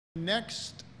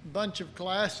Next bunch of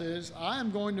classes, I am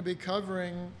going to be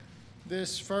covering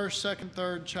this first, second,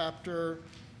 third chapter,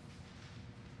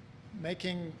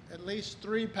 making at least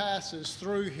 3 passes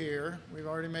through here. We've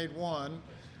already made one,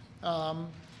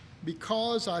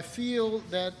 because I feel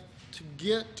that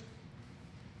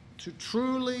to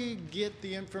truly get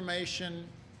the information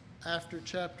after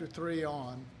chapter 3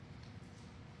 on,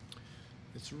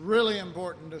 it's really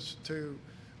important to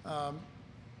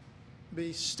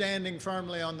be standing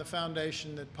firmly on the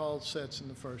foundation that Paul sets in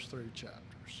the first 3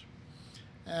 chapters.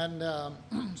 And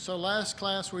so last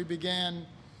class we began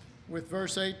with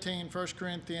verse 18, 1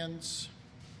 Corinthians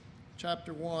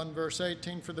chapter 1, verse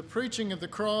 18. For the preaching of the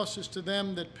cross is to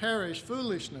them that perish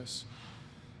foolishness,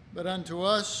 but unto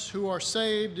us who are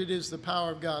saved it is the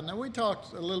power of God. Now we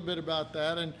talked a little bit about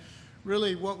that, and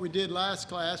really what we did last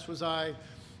class was I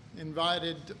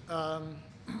invited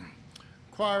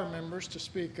choir members to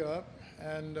speak up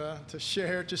and to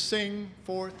share, to sing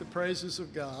forth the praises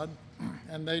of God,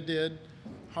 and they did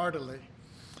heartily.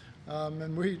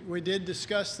 And we did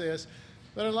discuss this,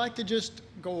 but I'd like to just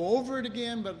go over it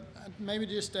again, but maybe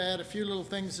just add a few little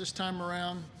things this time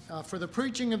around. For the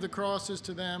preaching of the cross is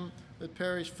to them that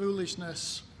perish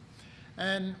foolishness.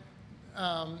 And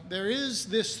there is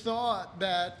this thought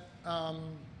that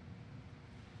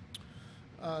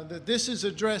that this is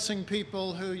addressing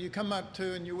people who you come up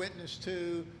to and you witness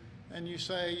to, and you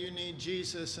say you need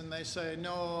Jesus, and they say,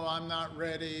 no, I'm not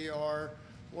ready, or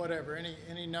whatever,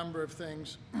 any number of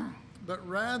things. But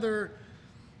rather,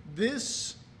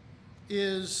 this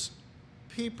is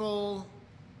people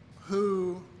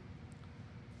who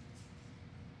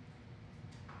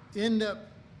end up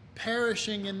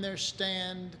perishing in their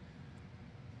stand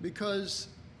because,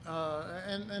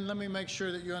 and let me make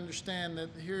sure that you understand that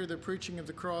here the preaching of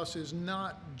the cross is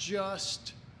not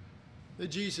just that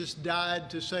Jesus died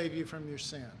to save you from your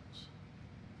sins.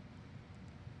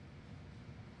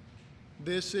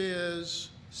 This is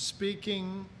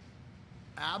speaking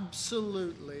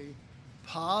absolutely,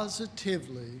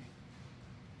 positively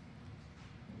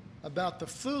about the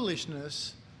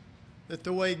foolishness that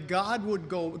the way God would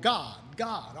go,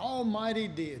 God, Almighty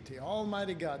Deity,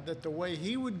 Almighty God, that the way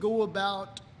He would go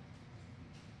about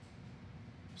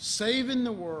saving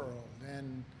the world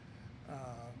and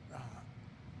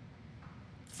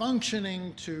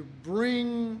functioning to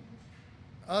bring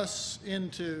us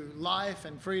into life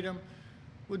and freedom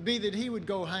would be that He would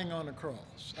go hang on a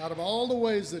cross. Out of all the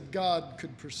ways that God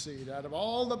could proceed, out of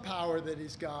all the power that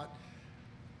He's got,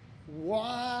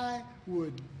 why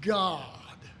would God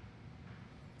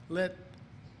let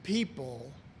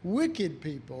people, wicked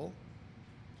people,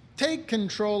 take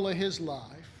control of His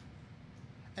life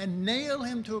and nail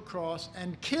Him to a cross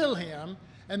and kill Him,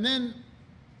 and then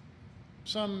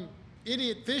some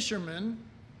idiot fishermen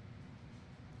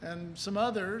and some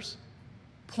others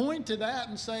point to that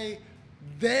and say,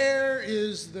 there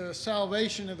is the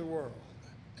salvation of the world.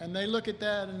 And they look at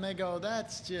that and they go,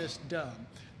 that's just dumb.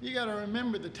 You got to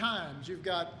remember the times. You've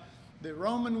got the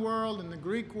Roman world and the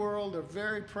Greek world are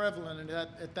very prevalent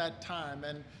at that time.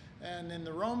 And in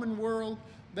the Roman world,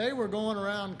 they were going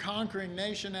around conquering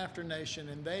nation after nation,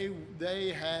 and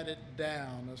they had it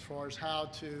down as far as how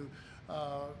to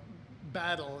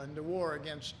battle and to war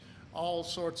against all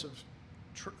sorts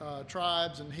of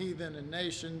tribes and heathen and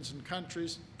nations and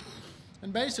countries.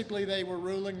 And basically they were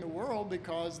ruling the world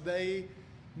because they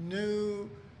knew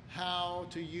how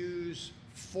to use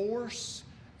force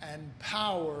and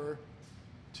power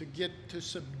to get to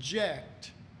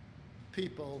subject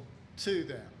people to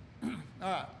them. All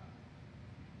right.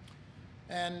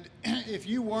 And if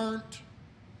you weren't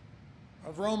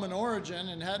of Roman origin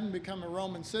and hadn't become a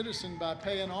Roman citizen by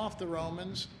paying off the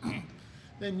Romans,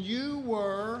 then you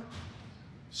were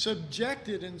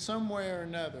subjected in some way or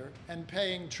another and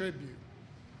paying tribute.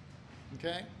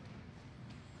 Okay?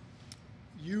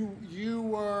 You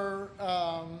were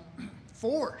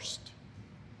forced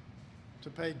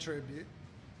to pay tribute,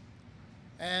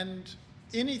 and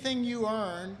anything you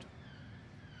earned,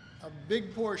 a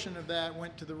big portion of that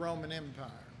went to the Roman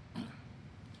Empire.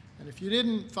 And if you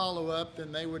didn't follow up,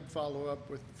 then they would follow up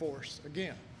with force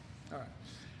again. All right.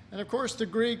 And of course, the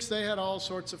Greeks, they had all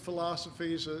sorts of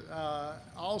philosophies.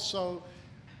 Also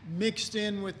mixed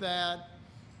in with that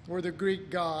were the Greek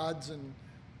gods and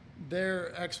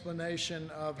their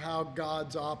explanation of how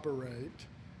gods operate,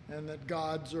 and that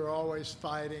gods are always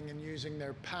fighting and using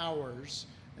their powers,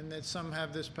 and that some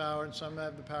have this power and some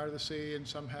have the power of the sea and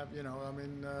some have,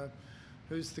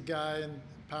 who's the guy in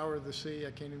Power of the Sea?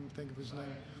 I can't even think of his name.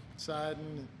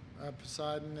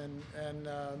 Poseidon, and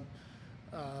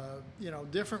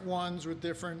different ones with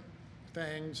different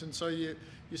things. And so you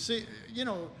see,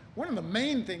 one of the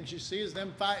main things you see is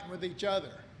them fighting with each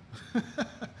other.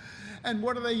 And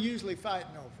what are they usually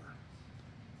fighting over?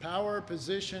 Power,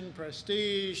 position,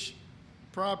 prestige,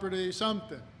 property,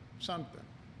 something.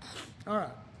 All right.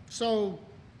 So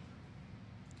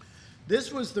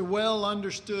this was the well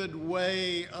understood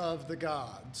way of the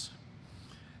gods.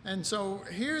 And so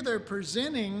here they're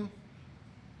presenting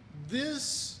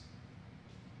this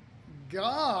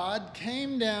God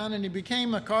came down and he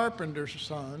became a carpenter's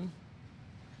son.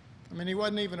 I mean, he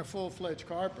wasn't even a full-fledged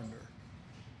carpenter.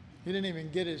 He didn't even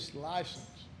get his license.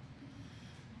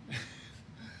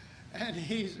 And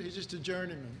he's just a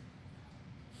journeyman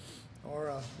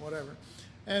or whatever.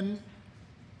 And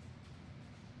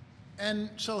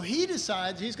so he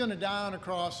decides he's going to die on a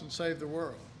cross and save the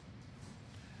world.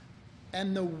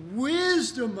 And the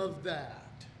wisdom of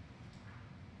that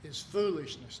is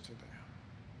foolishness to them.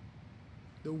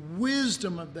 The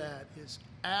wisdom of that is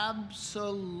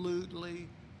absolutely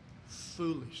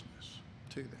foolishness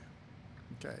to them.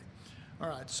 Okay. All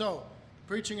right. So,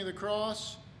 preaching of the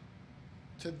cross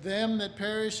to them that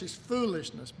perish is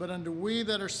foolishness, but unto we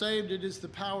that are saved it is the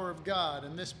power of God.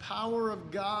 And this power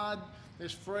of God,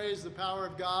 this phrase, the power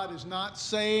of God, is not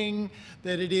saying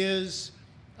that it is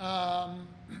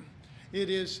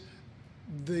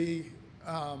the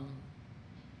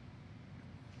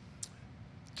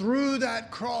through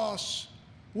that cross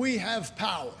we have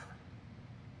power,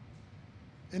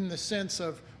 in the sense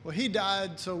of, well, he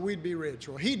died so we'd be rich,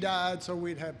 or he died so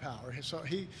we'd have power, so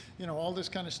he, all this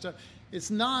kind of stuff. It's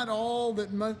not all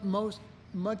that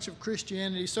much of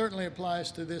Christianity certainly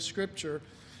applies to this scripture,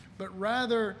 but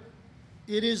rather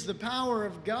it is the power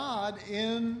of God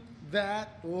in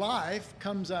that life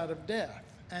comes out of death.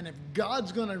 And if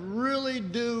God's going to really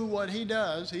do what he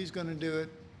does, he's going to do it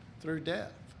through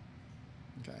death.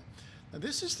 Okay. Now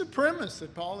this is the premise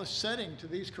that Paul is setting to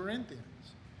these Corinthians.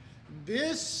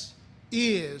 This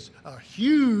is a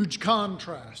huge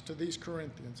contrast to these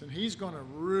Corinthians, and he's going to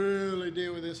really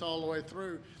deal with this all the way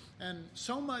through. And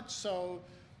so much so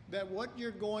that what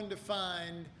you're going to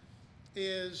find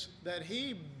is that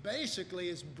he basically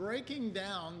is breaking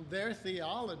down their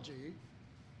theology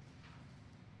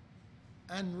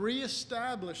and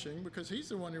reestablishing, because he's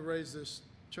the one who raised this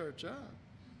church up.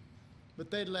 But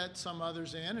they let some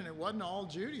others in, and it wasn't all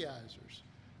Judaizers.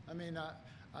 I mean,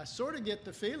 I sort of get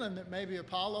the feeling that maybe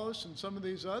Apollos and some of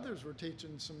these others were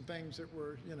teaching some things that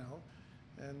were,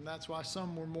 and that's why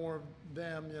some were more of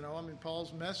them, I mean,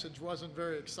 Paul's message wasn't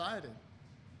very exciting.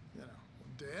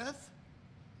 Death?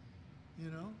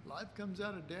 Life comes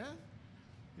out of death?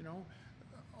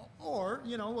 Or,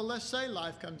 well, let's say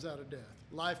life comes out of death.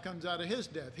 Life comes out of his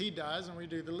death. He dies and we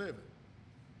do the living.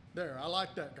 There, I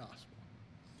like that gospel.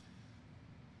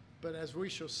 But as we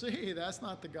shall see, that's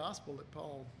not the gospel that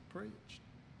Paul preached.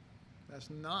 That's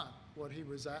not what he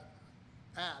was at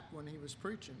when he was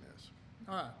preaching this.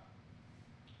 All right.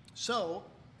 So,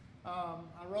 I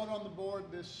wrote on the board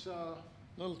this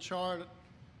little chart.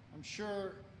 I'm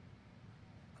sure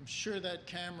that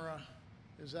camera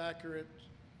is accurate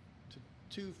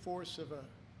to 2/4 of a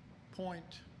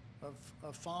point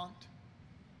of font.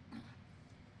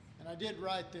 And I did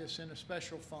write this in a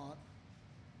special font.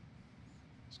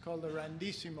 It's called the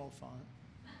Randissimo font.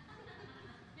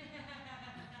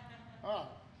 All right,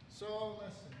 so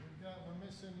listen, we're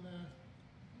missing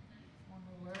one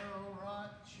little arrow right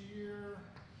here.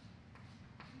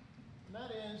 And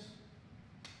that is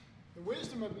the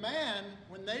wisdom of man.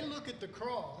 When they look at the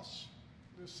cross,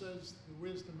 this says the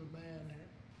wisdom of man here.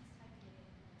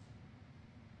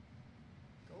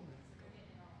 Go, man.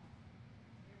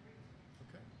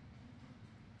 Go. Okay.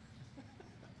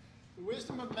 The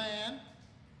wisdom of man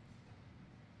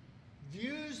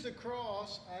views the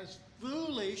cross as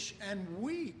foolish and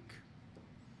weak.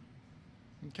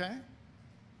 Okay?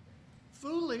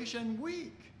 Foolish and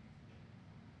weak.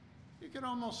 You could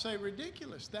almost say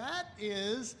ridiculous. That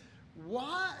is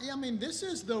why, this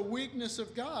is the weakness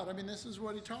of God. This is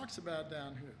what he talks about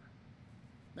down here.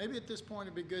 Maybe at this point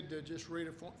it'd be good to just read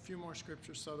a few more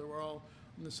scriptures so that we're all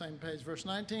on the same page. Verse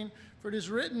 19, for it is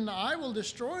written, I will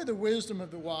destroy the wisdom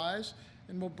of the wise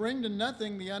and will bring to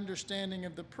nothing the understanding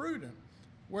of the prudent.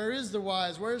 Where is the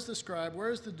wise? Where is the scribe? Where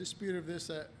is the dispute of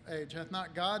this age? Hath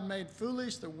not God made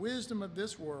foolish the wisdom of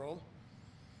this world?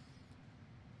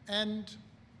 And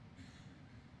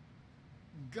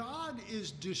God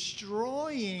is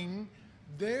destroying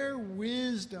their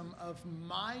wisdom of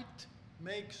might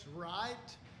makes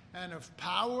right, and of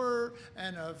power,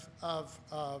 and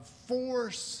of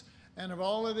force, and of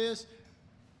all of this,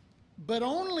 but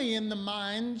only in the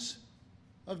minds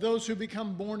of those who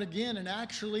become born again and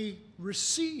actually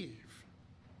receive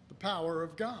the power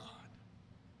of God.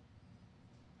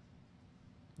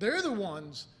 They're the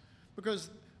ones, because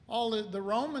all the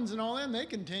Romans and all them, they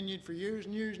continued for years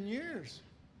and years and years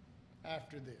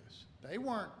after this. They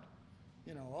weren't,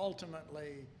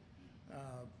 ultimately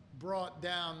brought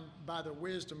down by the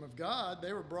wisdom of God.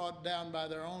 They were brought down by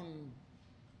their own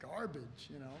garbage,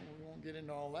 We won't get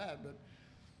into all that, but,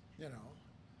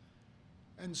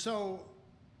 And so,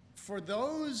 for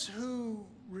those who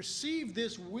receive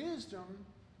this wisdom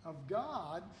of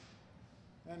God,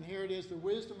 and here it is, the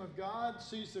wisdom of God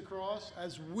sees the cross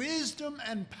as wisdom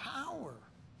and power.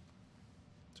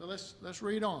 So let's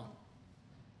read on.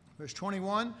 Verse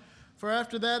 21, for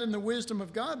after that in the wisdom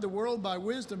of God, the world by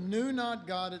wisdom knew not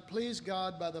God. It pleased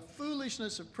God by the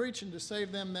foolishness of preaching to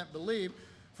save them that believe.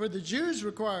 For the Jews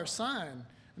require a sign,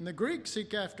 and the Greeks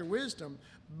seek after wisdom.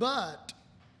 But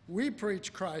we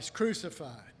preach Christ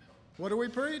crucified. What do we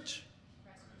preach?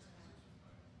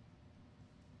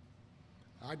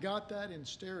 I got that in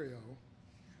stereo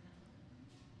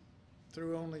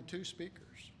through only 2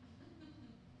 speakers.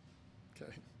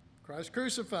 Okay. Christ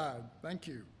crucified. Thank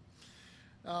you.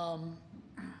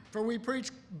 For we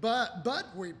preach, but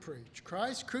we preach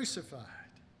Christ crucified.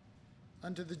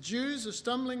 Unto the Jews a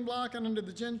stumbling block, and unto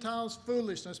the Gentiles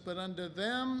foolishness, but unto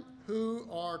them who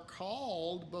are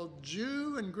called, both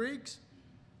Jew and Greeks,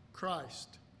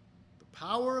 Christ, the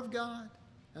power of God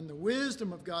and the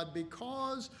wisdom of God,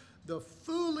 because the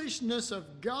foolishness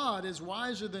of God is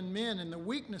wiser than men, and the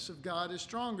weakness of God is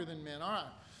stronger than men. All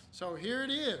right, so here it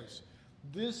is.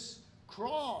 This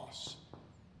cross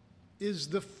is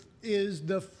the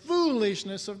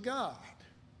foolishness of God.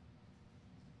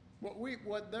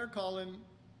 What they're calling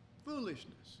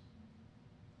foolishness.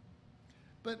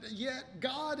 But yet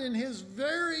God in his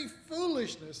very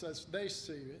foolishness, as they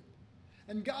see it,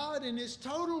 and God in his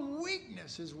total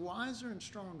weakness is wiser and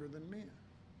stronger than men.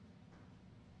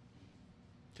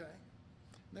 Okay?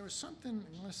 There was something,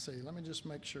 let's see, let me just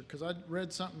make sure, because I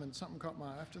read something and something caught my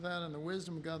eye. After that, in the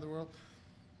wisdom of God of the world.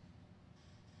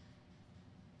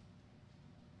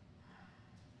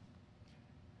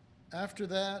 After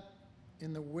that,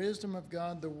 in the wisdom of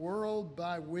God, the world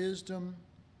by wisdom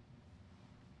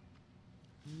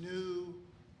knew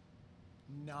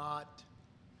not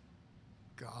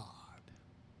God.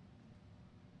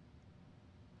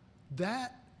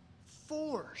 That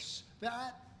force,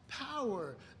 that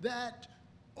power, that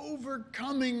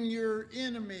overcoming your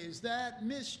enemies, that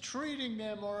mistreating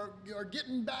them or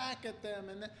getting back at them,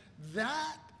 and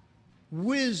that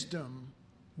wisdom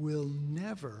will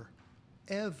never,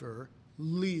 ever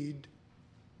lead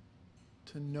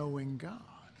to knowing God.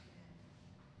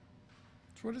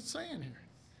 That's what it's saying here.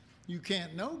 You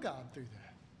can't know God through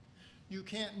that. You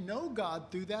can't know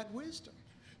God through that wisdom.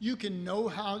 You can know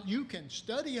how, you can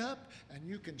study up and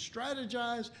you can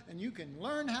strategize and you can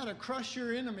learn how to crush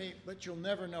your enemy, but you'll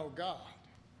never know God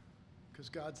because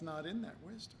God's not in that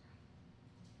wisdom.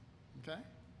 Okay?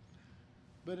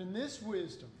 But in this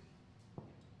wisdom,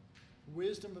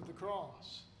 wisdom of the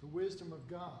cross, the wisdom of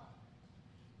God,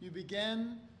 you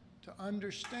begin to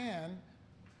understand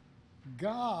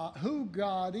God, who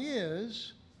God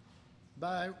is,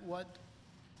 by what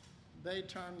they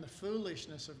term the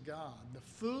foolishness of God. The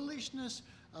foolishness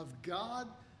of God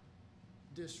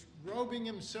disrobing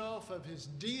himself of his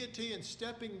deity and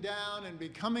stepping down and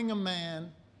becoming a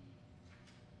man.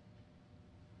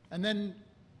 And then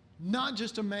not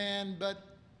just a man, but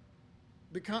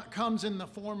comes in the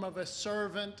form of a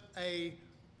servant, a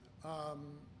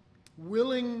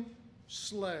willing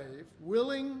slave,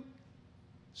 willing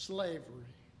slavery,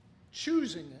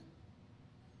 choosing it.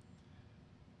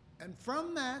 And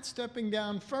from that, stepping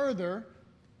down further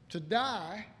to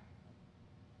die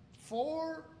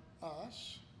for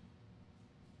us,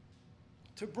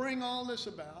 to bring all this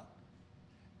about,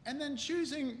 and then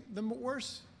choosing the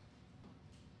worst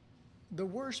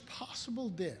possible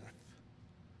death,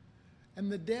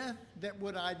 and the death that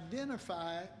would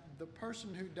identify the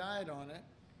person who died on it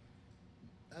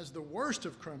as the worst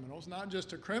of criminals, not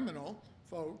just a criminal,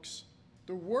 folks.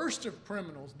 The worst of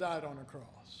criminals died on a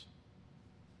cross.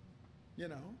 You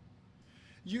know?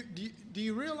 Do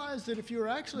you realize that if you were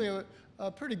actually a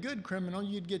pretty good criminal,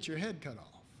 you'd get your head cut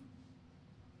off?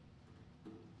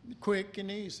 Quick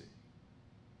and easy.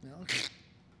 You know?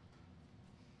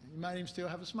 You might even still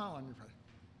have a smile on your face.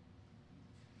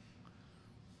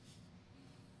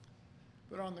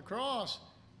 But on the cross,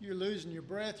 you're losing your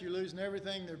breath, you're losing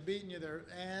everything, they're beating you,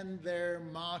 they're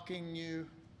mocking you.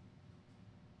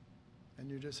 And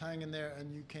you're just hanging there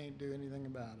and you can't do anything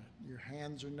about it. Your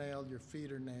hands are nailed, your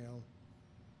feet are nailed.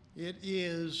 It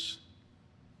is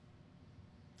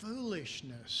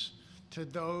foolishness to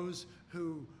those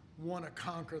who want to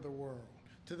conquer the world,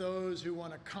 to those who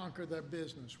want to conquer their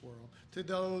business world, to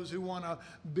those who want to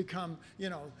become,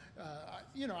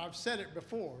 I've said it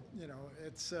before,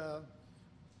 it's the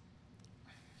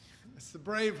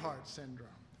Braveheart syndrome.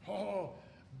 Oh,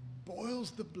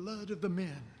 boils the blood of the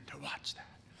men to watch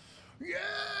that. Yeah,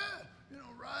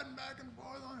 riding back and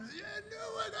forth on it. Yeah, do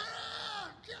it,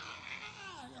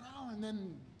 yeah, and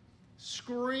then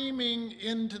screaming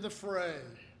into the fray.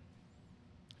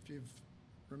 If you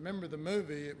remember the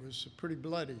movie, it was pretty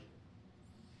bloody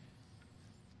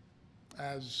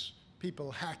as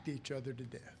people hacked each other to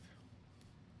death.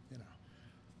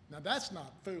 Now that's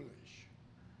not foolish.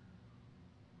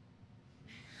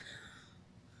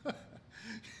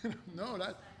 No,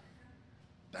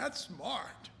 that's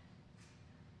smart.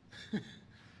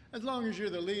 As long as you're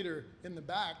the leader in the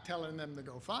back telling them to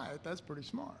go fight, that's pretty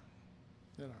smart,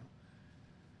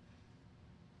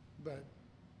 But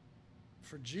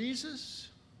for Jesus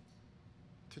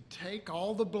to take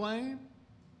all the blame,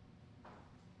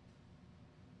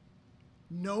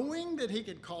 knowing that he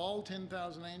could call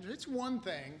 10,000 angels, it's one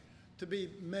thing to be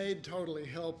made totally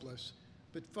helpless.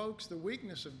 But folks, the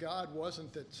weakness of God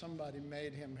wasn't that somebody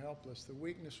made him helpless. The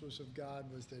weakness of God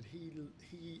was that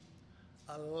he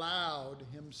allowed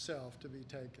himself to be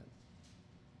taken.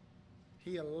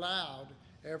 He allowed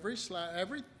everything,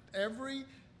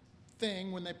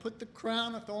 when they put the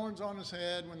crown of thorns on his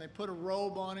head, when they put a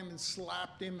robe on him and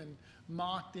slapped him and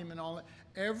mocked him and all that,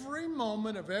 every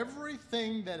moment of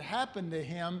everything that happened to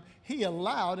him, he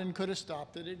allowed and could have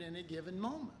stopped it at any given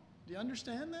moment. Do you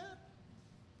understand that?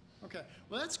 Okay,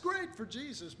 well, that's great for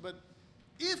Jesus, but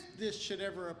if this should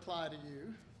ever apply to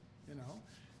you,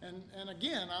 and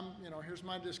again, here's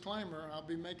my disclaimer. I'll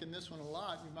be making this one a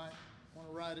lot. You might want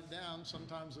to write it down.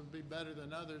 Sometimes it'll be better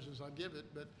than others as I give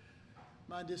it, but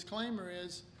my disclaimer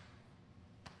is,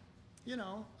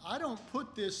 I don't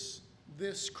put this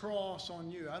cross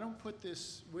on you. I don't put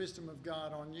this wisdom of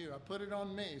God on you. I put it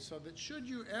on me so that should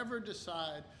you ever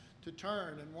decide to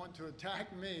turn and want to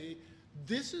attack me,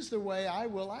 this is the way I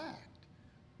will act.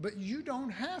 But you don't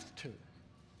have to,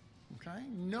 okay?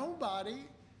 Nobody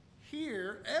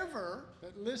here ever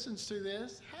that listens to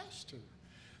this has to.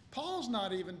 Paul's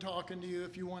not even talking to you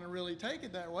if you want to really take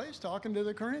it that way. He's talking to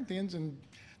the Corinthians, and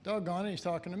doggone it, he's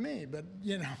talking to me. But,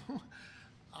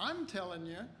 I'm telling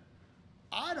you,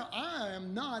 I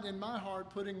am not in my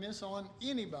heart putting this on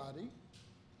anybody.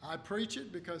 I preach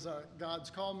it because God's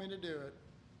called me to do it.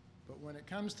 But when it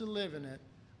comes to living it,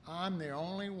 I'm the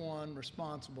only one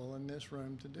responsible in this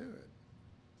room to do it.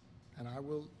 And I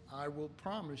will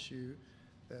promise you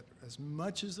that as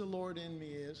much as the Lord in me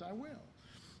is, I will.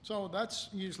 So that's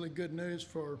usually good news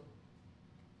for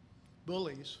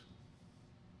bullies.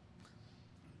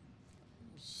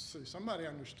 See, somebody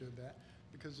understood that,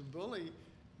 because the bully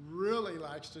really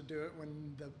likes to do it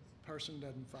when the person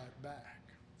doesn't fight back.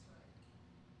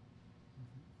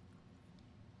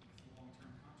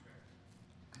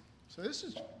 So this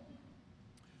is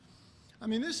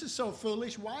so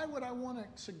foolish. Why would I want to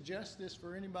suggest this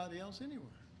for anybody else anyway?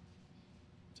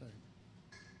 So,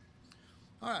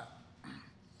 all right.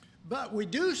 But we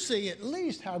do see at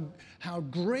least how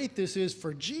great this is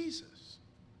for Jesus.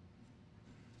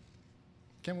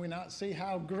 Can we not see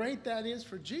how great that is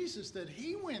for Jesus, that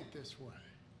he went this way?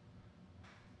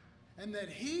 And that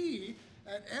he,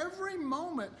 at every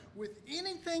moment, with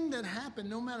anything that happened,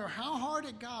 no matter how hard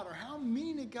it got or how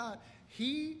mean it got,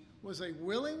 he was a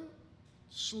willing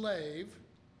slave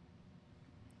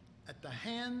at the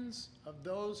hands of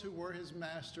those who were his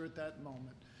master at that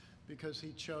moment, because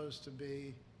he chose to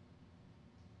be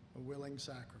a willing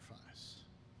sacrifice,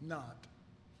 not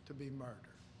to be murdered.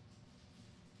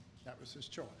 That was his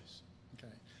choice,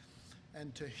 okay?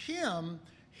 And to him,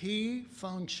 he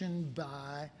functioned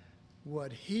by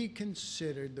what he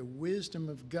considered the wisdom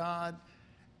of God.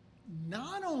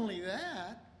 Not only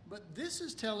that, but this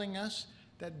is telling us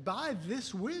that by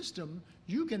this wisdom,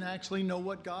 you can actually know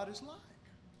what God is like.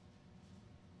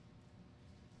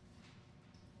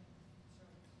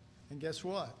 And guess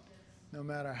what? No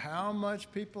matter how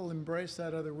much people embrace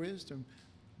that other wisdom,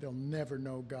 they'll never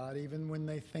know God, even when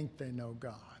they think they know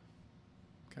God.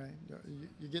 Okay?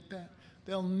 You get that?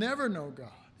 They'll never know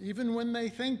God. Even when they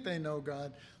think they know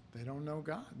God, they don't know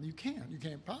God. You can't. You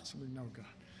can't possibly know God.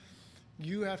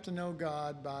 You have to know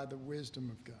God by the wisdom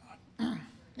of God.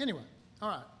 Anyway, all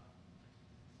right.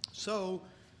 So,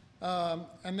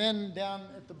 and then down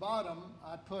at the bottom,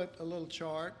 I put a little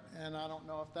chart, and I don't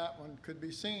know if that one could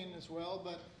be seen as well,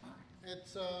 but it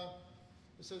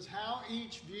says how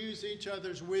each views each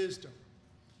other's wisdom.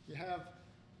 You have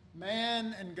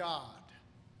man and God.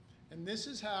 And this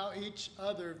is how each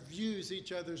other views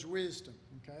each other's wisdom,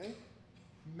 Okay?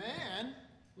 Man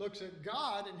looks at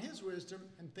God and his wisdom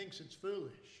and thinks it's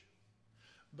foolish.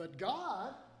 But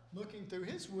God, looking through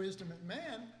his wisdom at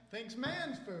man, thinks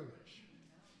man's foolish.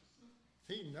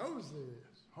 He knows there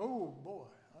is. Oh boy,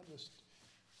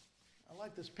 I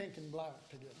like this pink and black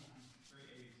together.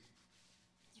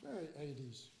 It's very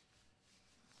 80s.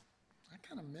 I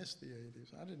kind of miss the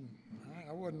 80s.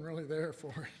 I wasn't really there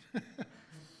for it.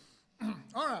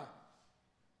 All right.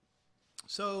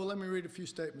 So let me read a few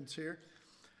statements here.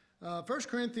 1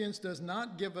 Corinthians does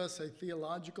not give us a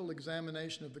theological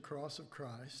examination of the cross of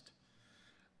Christ,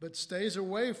 but stays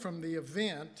away from the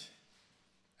event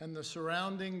and the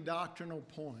surrounding doctrinal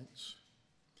points.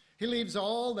 He leaves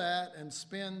all that and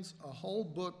spends a whole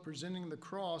book presenting the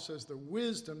cross as the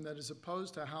wisdom that is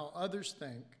opposed to how others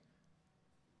think,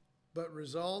 but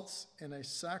results in a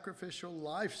sacrificial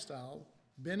lifestyle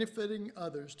benefiting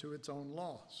others to its own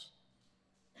loss.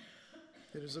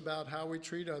 It is about how we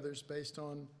treat others based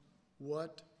on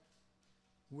what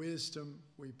wisdom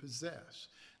we possess.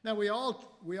 Now, we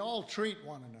all treat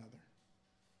one another.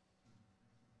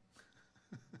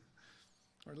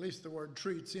 Or at least the word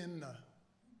treats in the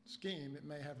scheme. It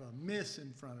may have a miss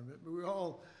in front of it, but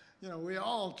we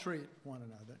all treat one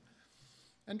another.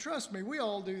 And trust me, we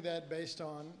all do that based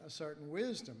on a certain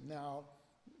wisdom. Now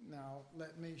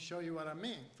let me show you what I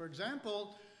mean. For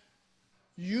example,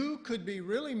 you could be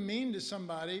really mean to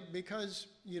somebody because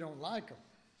you don't like them.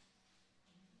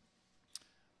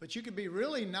 But you could be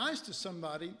really nice to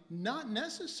somebody, not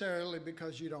necessarily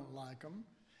because you don't like them.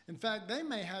 In fact, they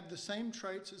may have the same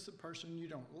traits as the person you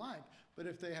don't like. But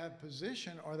if they have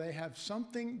position or they have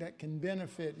something that can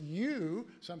benefit you,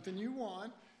 something you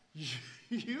want,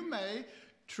 you may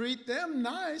treat them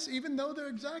nice, even though they're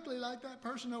exactly like that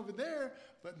person over there,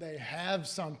 but they have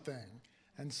something.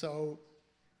 And so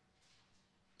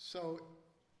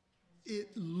it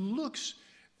looks,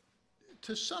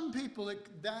 to some people,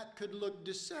 that could look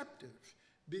deceptive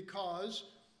because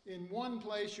in one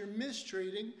place you're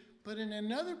mistreating, but in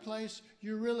another place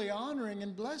you're really honoring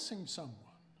and blessing someone.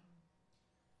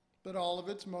 But all of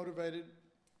it's motivated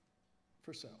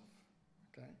for self,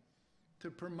 okay? To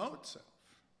promote self,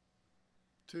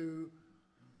 to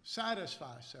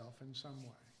satisfy self in some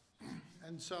way.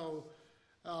 And so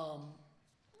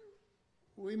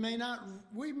we may not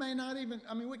even,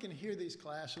 I mean, we can hear these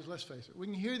classes, let's face it. We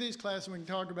can hear these classes, we can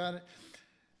talk about it.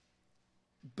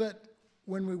 But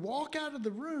when we walk out of the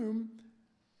room,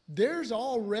 there's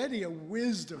already a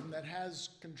wisdom that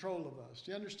has control of us.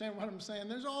 Do you understand what I'm saying?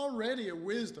 There's already a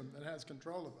wisdom that has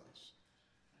control of us.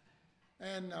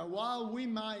 And while we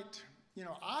might,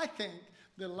 I think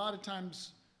that a lot of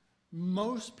times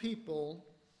most people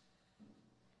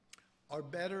are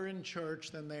better in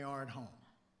church than they are at home.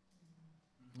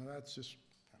 Now that's just,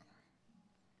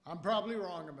 I'm probably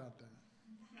wrong about that.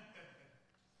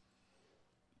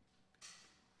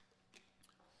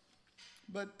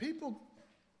 But people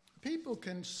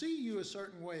can see you a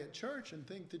certain way at church and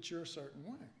think that you're a certain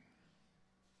way.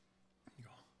 You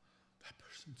go, that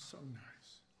person's so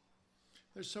nice.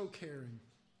 They're so caring,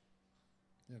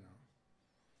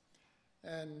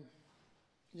 And,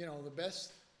 the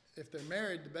best, if they're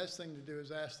married, the best thing to do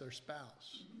is ask their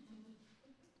spouse.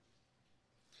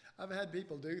 I've had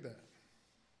people do that.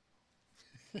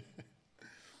 I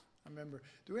remember,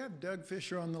 do we have Doug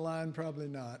Fisher on the line? Probably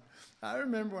not. I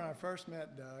remember when I first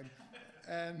met Doug,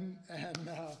 and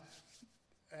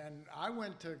I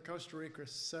went to Costa Rica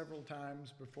several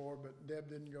times before, but Deb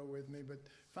didn't go with me. But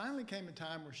finally came a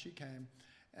time where she came,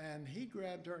 and he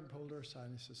grabbed her and pulled her aside,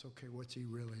 and he says, okay, what's he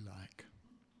really like?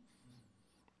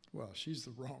 Well, she's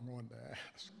the wrong one to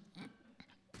ask.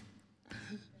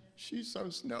 She's so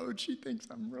snowed, she thinks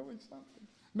I'm really something.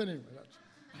 But anyway, that's...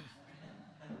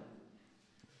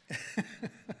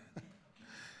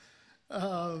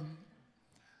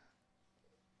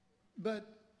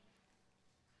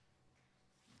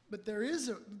 But there is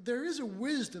a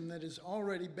wisdom that is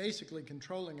already basically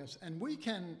controlling us, and we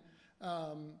can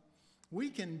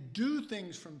do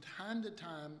things from time to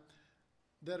time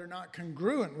that are not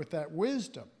congruent with that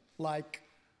wisdom, like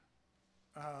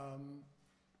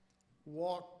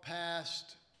walk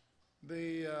past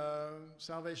the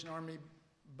Salvation Army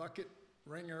bucket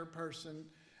ringer person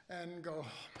and go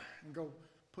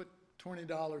put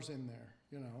 $20 in there,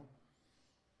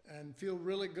 and feel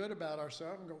really good about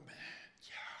ourselves and go, man,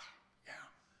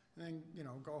 yeah. And then,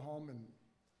 go home and,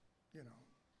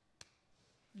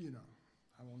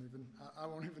 I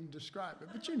won't even describe it,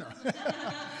 but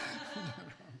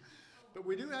But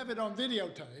we do have it on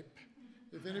videotape,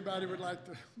 if anybody would like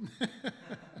to.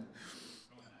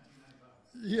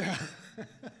 Yeah.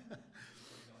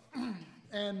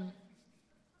 And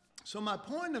So my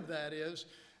point of that is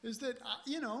that,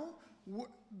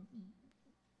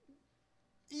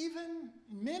 even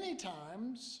many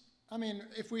times, I mean,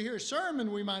 if we hear a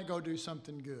sermon, we might go do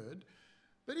something good.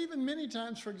 But even many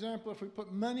times, for example, if we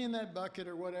put money in that bucket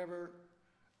or whatever,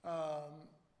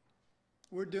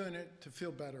 we're doing it to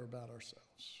feel better about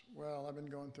ourselves. Well, I've been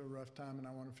going through a rough time and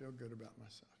I want to feel good about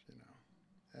myself,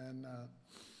 And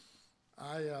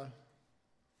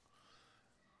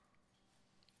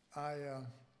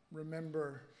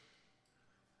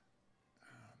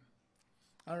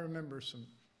I remember some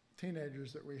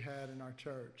teenagers that we had in our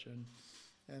church, and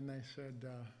they said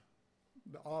the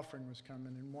offering was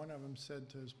coming, and one of them said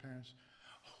to his parents,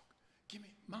 "Oh,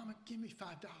 Mama, give me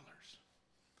 $5."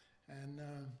 And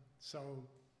so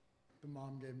the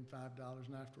mom gave him $5,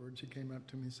 and afterwards he came up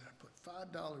to me and said, "I put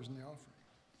 $5 in the offering."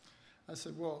 I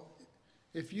said, "Well,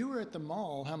 if you were at the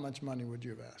mall, how much money would you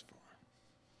have asked for?"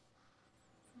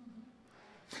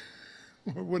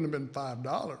 It wouldn't have been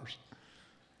 $5.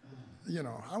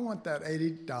 I want that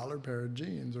 $80 pair of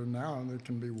jeans, or now it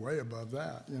can be way above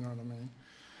that, you know what I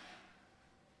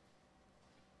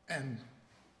mean?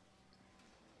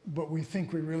 But we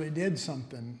think we really did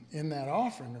something in that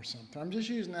offering or something. I'm just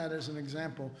using that as an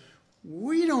example.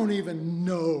 We don't even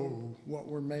know what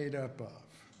we're made up of.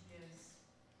 Yes.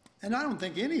 And I don't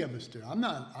think any of us do. I'm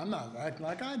not acting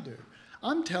like I do.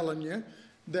 I'm telling you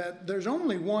that there's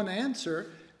only one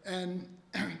answer, and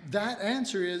that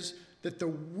answer is that the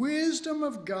wisdom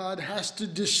of God has to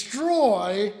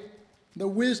destroy the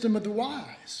wisdom of the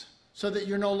wise so that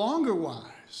you're no longer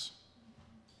wise.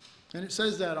 And it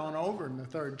says that on over in the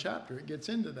 3rd chapter. It gets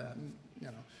into that,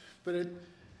 But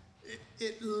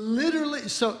it literally,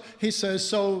 so he says,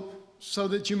 so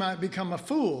that you might become a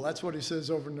fool. That's what he says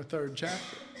over in the 3rd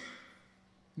chapter.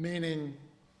 Meaning,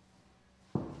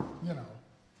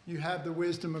 you have the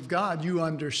wisdom of God. You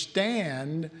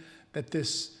understand that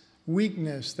this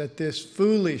weakness, that this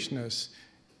foolishness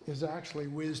is actually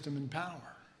wisdom and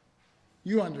power.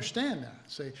 You understand that,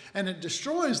 see? And it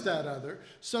destroys that other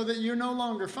so that you're no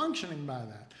longer functioning by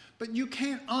that. But you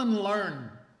can't unlearn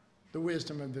the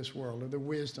wisdom of this world or the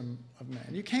wisdom of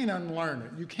man. You can't unlearn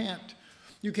it. You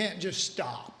can't just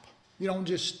stop. You don't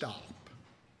just stop.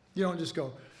 You don't just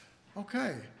go,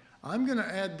 okay, I'm going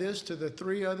to add this to the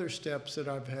 3 other steps that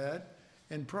I've had,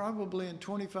 and probably in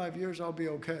 25 years I'll be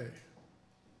okay.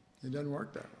 It doesn't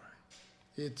work that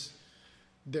way.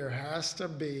 There has to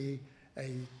be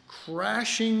a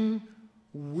crashing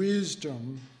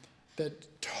wisdom that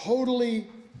totally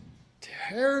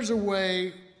tears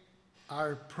away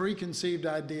our preconceived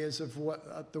ideas of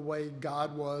the way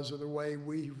God was or the way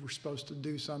we were supposed to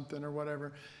do something or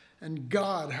whatever. And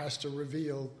God has to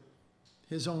reveal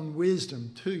his own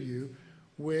wisdom to you,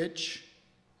 which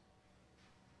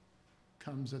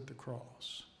comes at the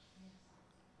cross.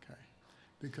 Okay?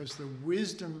 Because the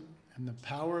wisdom and the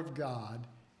power of God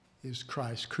is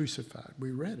Christ crucified.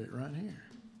 We read it right here.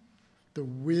 The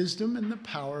wisdom and the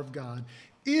power of God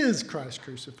is Christ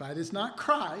crucified. It's not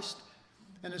Christ,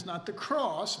 and it's not the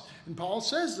cross. And Paul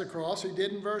says the cross, he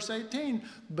did in verse 18,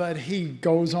 but he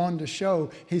goes on to show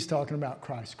he's talking about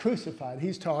Christ crucified.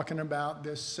 He's talking about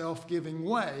this self-giving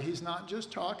way. He's not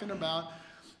just talking about,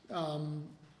 and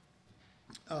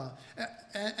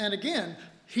again,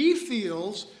 he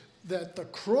feels that the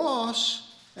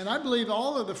cross, and I believe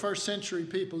all of the first century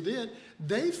people did,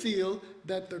 they feel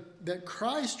that that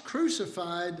Christ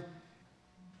crucified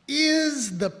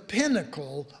is the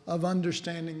pinnacle of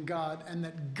understanding God, and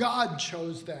that God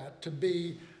chose that to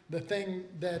be the thing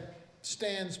that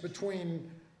stands between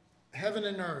heaven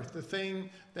and earth, the thing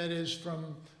that is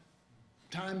from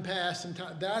time past and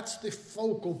time. That's the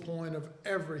focal point of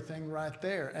everything right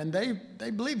there. And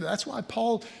they believe that. That's why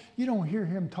Paul, you don't hear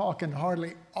him talking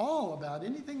hardly all about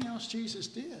anything else Jesus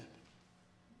did.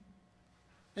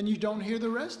 And you don't hear the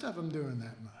rest of them doing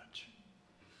that much.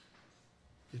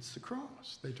 It's the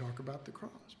cross. They talk about the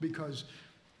cross because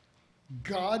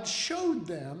God showed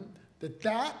them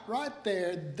that right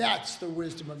there, that's the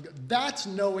wisdom of God. That's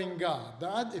knowing God.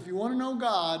 If you want to know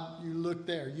God, you look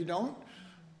there. You don't,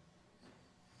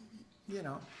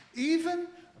 even,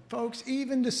 folks,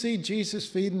 even to see Jesus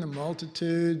feeding the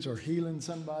multitudes or healing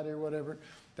somebody or whatever,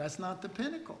 that's not the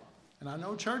pinnacle. And I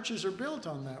know churches are built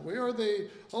on that. We are the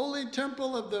holy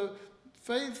temple of the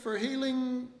faith for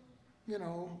healing,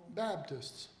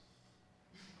 Baptists.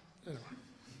 Anyway.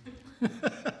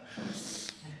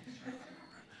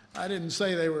 I didn't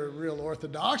say they were real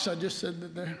orthodox. I just said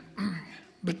that they're,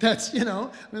 but that's,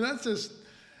 that's just,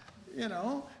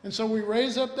 and so we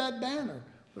raise up that banner.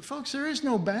 But folks, there is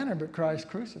no banner but Christ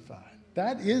crucified.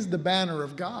 That is the banner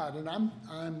of God. And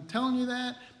I'm telling you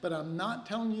that, but I'm not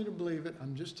telling you to believe it.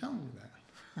 I'm just telling you that.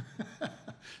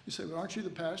 You say, well, aren't you the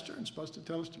pastor and supposed to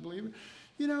tell us to believe it?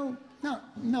 You know,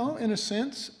 no, in a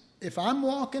sense, if I'm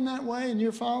walking that way and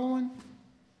you're following,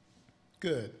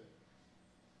 good.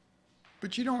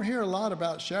 But you don't hear a lot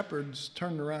about shepherds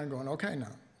turning around going, okay,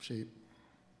 now, sheep,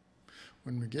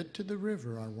 when we get to the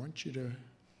river, I want you to,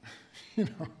 you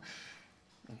know.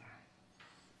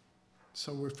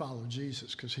 So we follow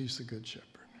Jesus because he's the good shepherd.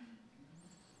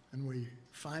 And we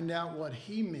find out what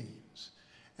he means.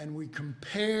 And we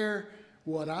compare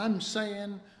what I'm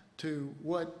saying to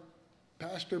what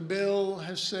Pastor Bill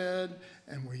has said.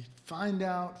 And we find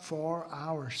out for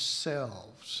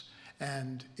ourselves.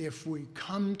 And if we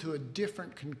come to a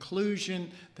different conclusion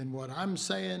than what I'm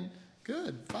saying,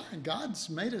 good, fine. God's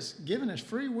given us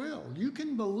free will. You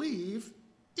can believe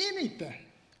anything.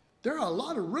 There are a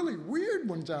lot of really weird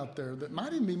ones out there that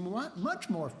might even be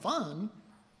much more fun. In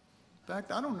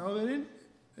fact, I don't know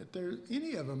that there's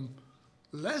any of them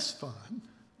less fun.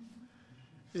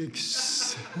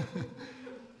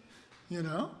 You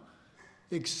know,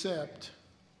 except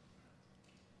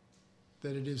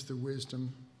that it is the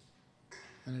wisdom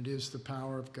and it is the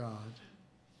power of God.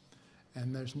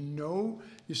 And there's you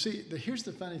see, here's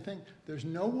the funny thing. There's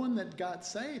no one that got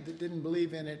saved that didn't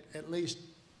believe in it, at least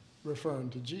referring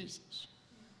to Jesus.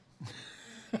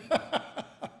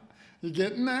 You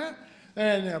getting that?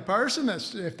 And a person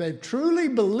if they truly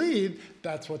believed,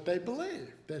 that's what they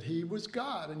believed, that he was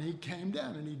God and he came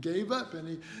down and he gave up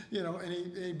and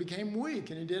he became weak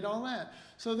and he did all that.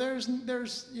 So there's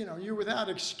you're without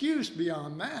excuse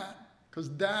beyond that,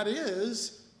 because that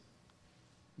is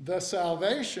the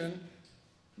salvation.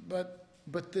 But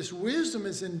this wisdom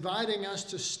is inviting us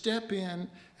to step in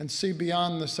and see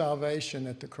beyond the salvation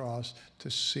at the cross,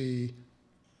 to see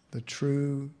the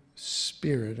true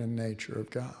spirit and nature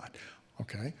of God.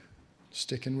 Okay,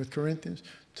 sticking with Corinthians,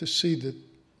 to see the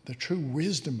true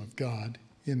wisdom of God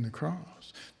in the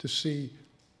cross, to see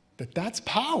that that's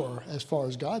power as far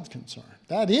as God's concerned.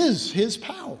 That is his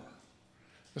power.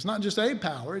 It's not just a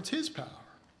power, it's his power.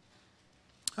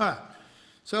 All right,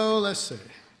 so let's see.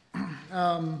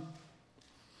 1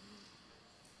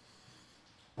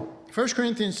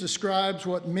 Corinthians describes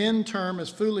what men term as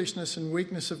foolishness and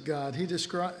weakness of God. He is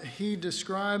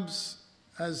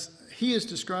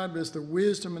described as the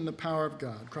wisdom and the power of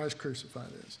God. Christ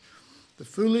crucified is. The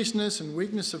foolishness and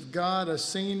weakness of God as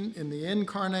seen in the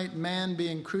incarnate man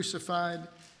being crucified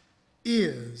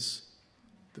is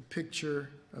the picture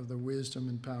of the wisdom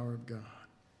and power of God.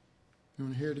 You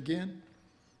want to hear it again?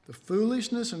 The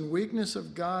foolishness and weakness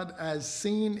of God as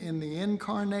seen in the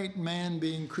incarnate man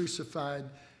being crucified,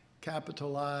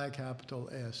 capital I, capital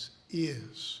S,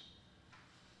 is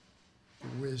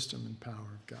the wisdom and power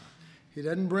of God. He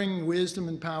doesn't bring wisdom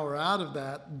and power out of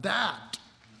that. That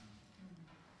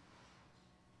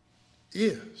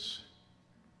is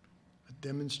a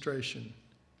demonstration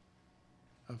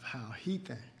of how he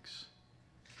thinks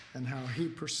and how he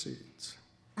proceeds.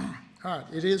 All right,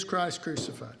 it is Christ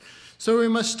crucified. So we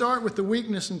must start with the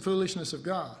weakness and foolishness of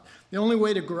God. The only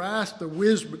way to grasp the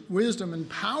wisdom and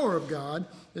power of God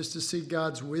is to see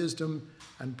God's wisdom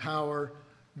and power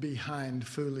behind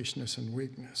foolishness and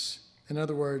weakness. In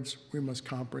other words, we must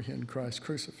comprehend Christ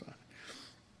crucified.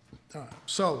 All right,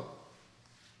 so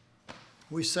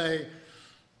we say,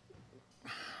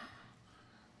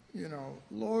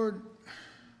 Lord,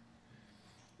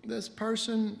 this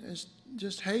person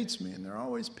just hates me and they're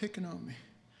always picking on me.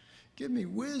 Give me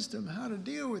wisdom how to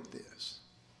deal with this.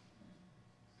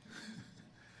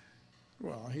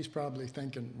 Well, he's probably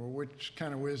thinking, well, which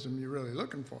kind of wisdom are you really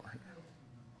looking for?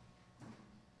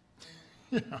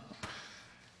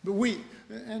 But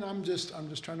I'm just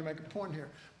trying to make a point here.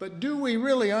 But do we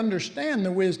really understand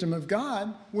the wisdom of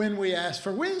God when we ask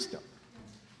for wisdom?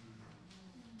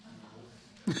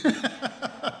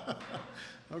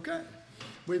 Okay.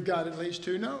 We've got at least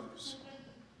two no's.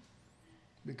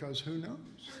 Because who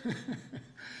knows?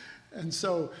 And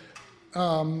so,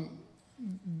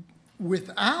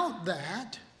 without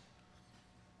that,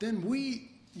 then we,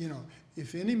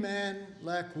 if any man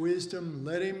lack wisdom,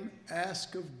 let him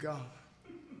ask of God,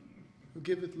 who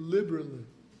giveth liberally.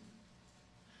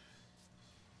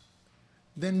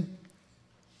 Then,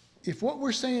 if what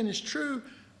we're saying is true,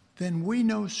 then we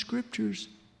know scriptures,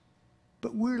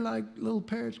 but we're like little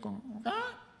parrots going, God,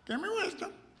 give me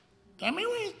wisdom. Give me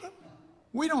wisdom.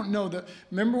 We don't know that.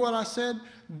 Remember what I said?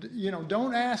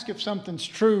 Don't ask if something's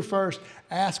true first.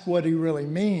 Ask what he really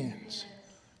means.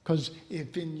 Because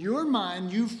if in your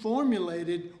mind you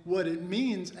formulated what it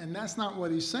means and that's not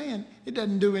what he's saying, it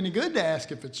doesn't do any good to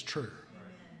ask if it's true.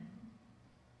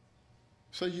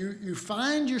 So you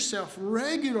find yourself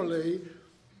regularly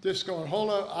just going, hold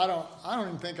up, I don't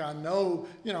even think I know,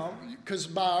 because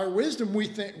by our wisdom we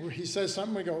think, he says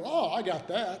something, we go, oh, I got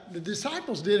that. The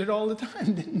disciples did it all the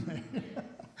time, didn't they?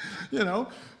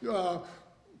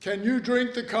 Can you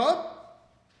drink the cup?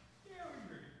 Yeah,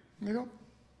 we drink. You go,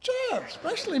 sure,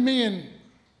 especially me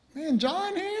and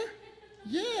John here.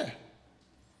 Yeah.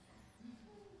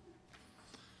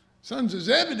 Sons of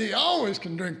Zebedee always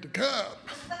can drink the cup.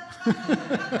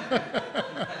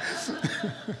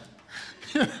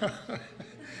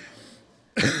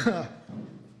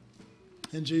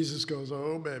 And Jesus goes,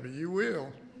 oh, baby, you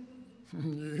will.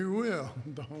 You will.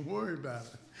 Don't worry about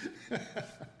it.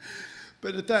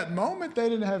 But at that moment, they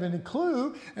didn't have any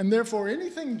clue, and therefore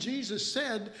anything Jesus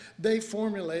said, they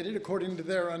formulated according to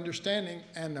their understanding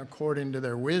and according to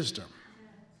their wisdom.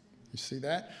 You see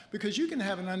that? Because you can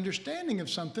have an understanding of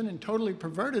something and totally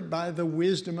perverted by the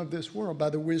wisdom of this world, by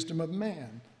the wisdom of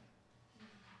man.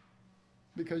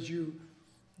 Because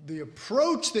the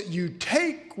approach that you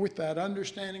take with that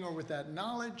understanding or with that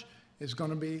knowledge is going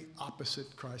to be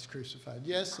opposite Christ crucified.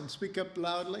 Yes, and speak up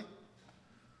loudly.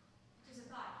 Just a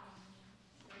thought,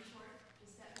 very short,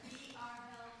 is that we are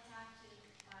held captive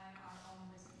by our own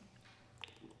wisdom.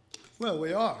 Well,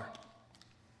 we are.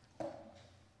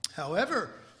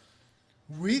 However,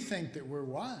 we think that we're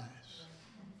wise.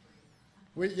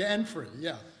 And free,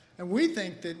 yeah. And we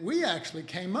think that we actually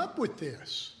came up with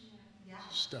this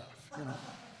stuff.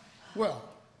 Well,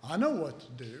 I know what to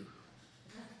do.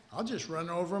 I'll just run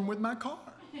over them with my car.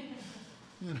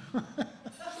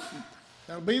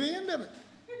 That'll be the end of it.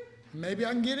 Maybe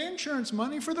I can get insurance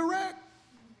money for the wreck.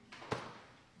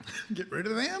 Get rid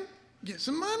of them, get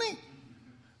some money.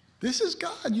 This is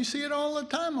God. You see it all the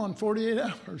time on 48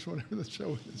 Hours, whatever the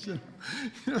show is.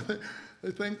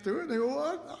 They think through it. They go,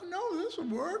 I know this will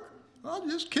work. I'll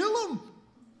just kill them.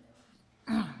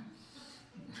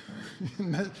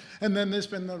 And then they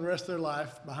spend the rest of their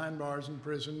life behind bars in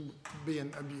prison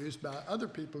being abused by other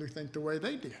people who think the way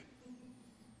they did.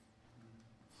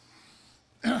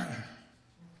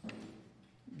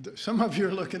 Some of you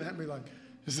are looking at me like,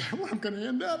 is that where I'm going to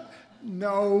end up?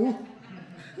 No.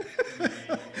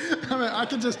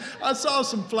 I saw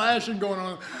some flashing going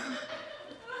on.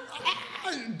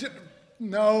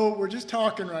 No, we're just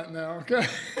talking right now, okay?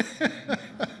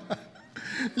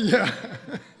 Yeah.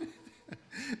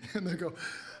 And they go,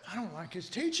 I don't like his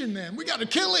teaching then. We got to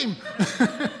kill him.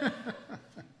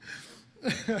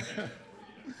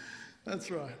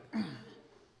 That's right.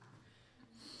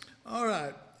 All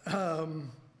right. The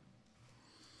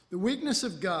weakness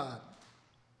of God.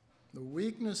 The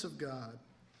weakness of God.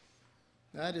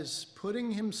 That is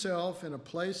putting himself in a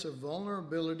place of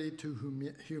vulnerability to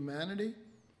humanity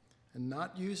and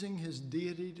not using his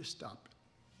deity to stop it.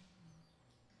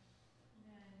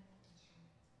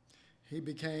 He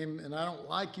became, and I don't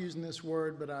like using this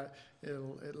word, but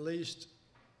it'll at least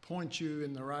point you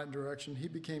in the right direction. He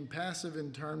became passive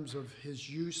in terms of his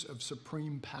use of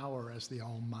supreme power as the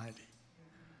Almighty.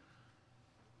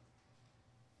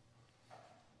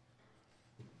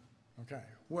 Okay,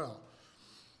 well,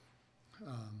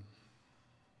 I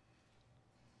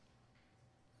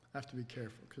have to be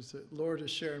careful because the Lord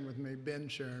is sharing with me, been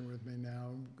sharing with me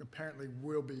now, apparently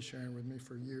will be sharing with me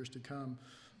for years to come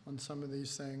on some of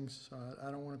these things. I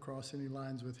don't want to cross any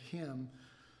lines with him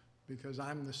because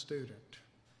I'm the student,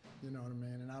 you know what I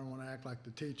mean? And I don't want to act like the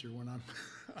teacher when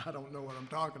I don't know what I'm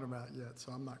talking about yet,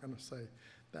 so I'm not going to say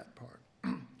that part.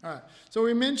 All right, so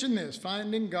we mentioned this,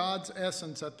 finding God's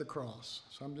essence at the cross.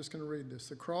 So I'm just going to read this.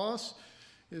 The cross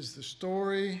is the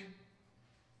story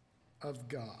of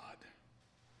God,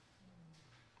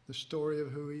 the story of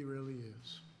who he really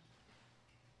is.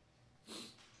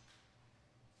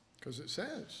 Because it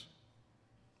says,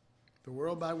 the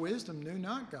world by wisdom knew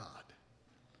not God.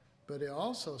 But it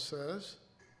also says,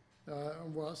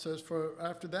 it says, for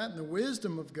after that, in the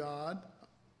wisdom of God,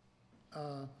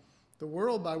 the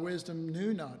world by wisdom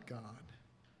knew not God.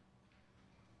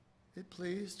 It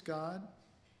pleased God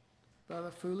by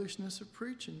the foolishness of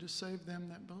preaching to save them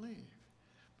that believe.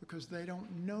 Because they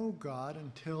don't know God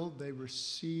until they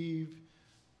receive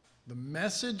the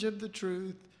message of the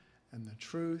truth, and the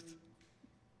truth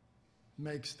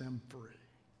makes them free.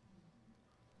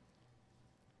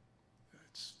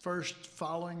 It's first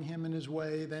following him in his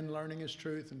way, then learning his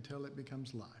truth until it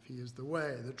becomes life. He is the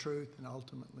way, the truth, and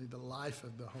ultimately the life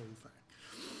of the whole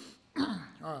thing.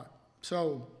 All right,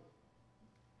 so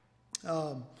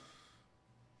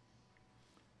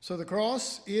the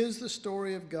cross is the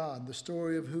story of God, the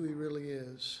story of who he really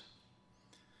is.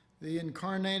 The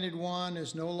incarnated one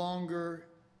is no longer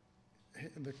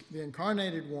the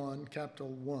incarnated one, capital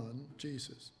One,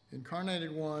 Jesus, the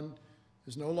incarnated one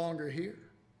is no longer here.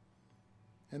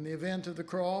 And the event of the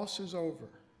cross is over.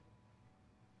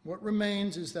 What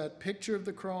remains is that picture of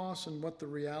the cross and what the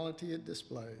reality it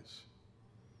displays.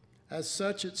 As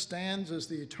such, it stands as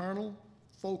the eternal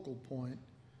focal point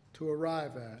to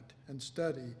arrive at and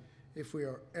study if we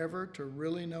are ever to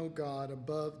really know God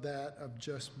above that of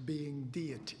just being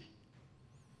deity.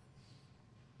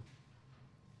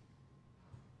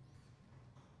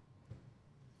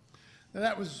 Now,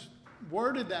 that was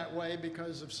worded that way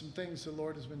because of some things the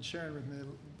Lord has been sharing with me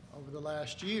over the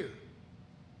last year.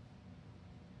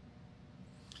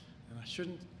 And I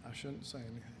shouldn't say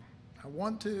anything. I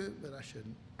want to, but I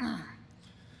shouldn't.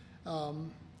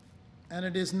 And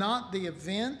it is not the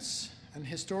events and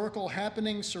historical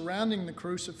happenings surrounding the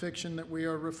crucifixion that we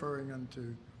are referring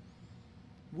unto.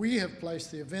 We have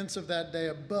placed the events of that day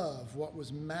above what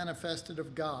was manifested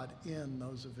of God in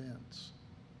those events.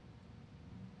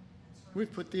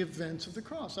 We've put the events of the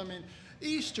cross. I mean,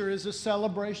 Easter is a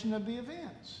celebration of the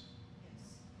events.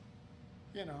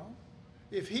 You know,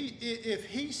 if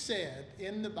he said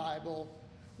in the Bible,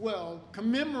 well,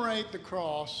 commemorate the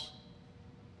cross,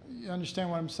 you understand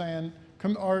what I'm saying?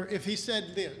 Or if he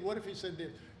said this, what if he said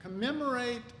this?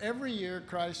 Commemorate every year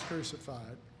Christ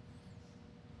crucified,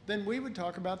 then we would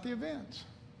talk about the events.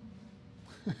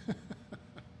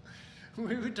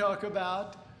 We would talk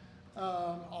about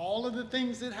all of the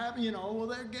things that happen. You know, well,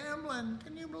 they're gambling.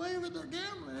 Can you believe it? They're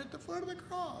gambling at the foot of the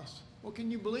cross. Well,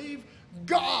 can you believe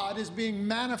God is being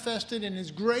manifested in his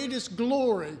greatest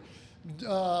glory?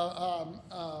 John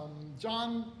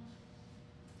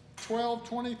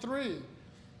 12:23.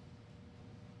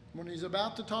 When he's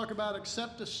about to talk about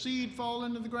except a seed fall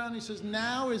into the ground, he says,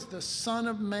 now is the Son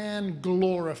of Man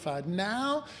glorified.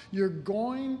 Now you're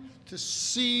going to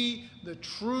see the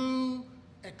true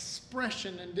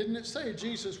expression. And didn't it say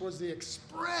Jesus was the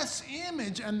express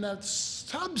image and the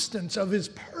substance of his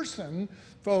person?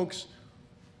 Folks,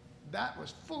 that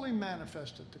was fully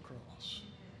manifested at the cross.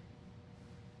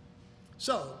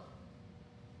 So,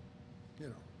 you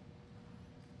know,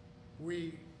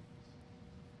 we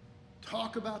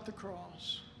talk about the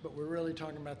cross, but we're really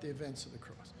talking about the events of the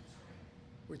cross.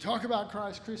 We talk about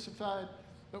Christ crucified,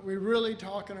 but we're really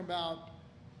talking about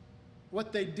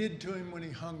what they did to him when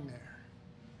he hung there.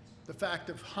 The fact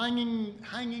of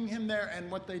hanging him there and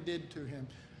what they did to him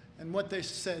and what they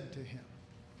said to him.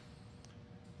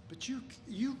 But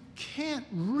you can't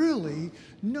really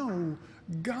know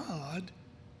God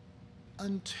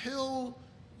until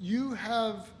you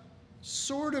have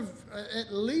sort of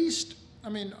at least, I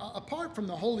mean, apart from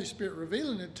the Holy Spirit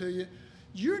revealing it to you,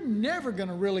 you're never going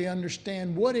to really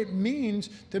understand what it means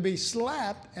to be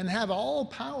slapped and have all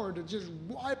power to just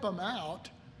wipe them out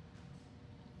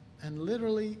and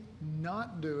literally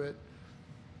not do it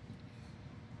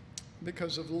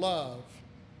because of love,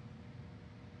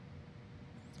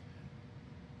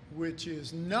 which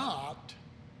is not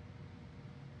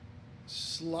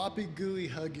sloppy, gooey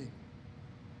hugging.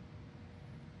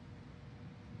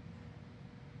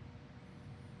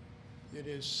 It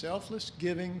is selfless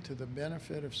giving to the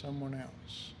benefit of someone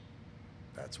else.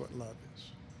 That's what love is.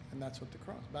 And that's what the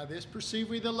cross. By this perceive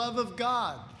we the love of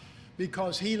God,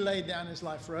 because he laid down his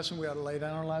life for us, and we ought to lay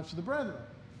down our lives for the brethren.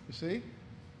 You see?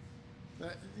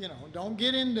 You know, don't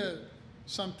get into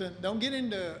something, don't get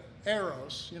into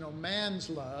eros, you know, man's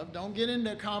love. Don't get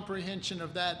into comprehension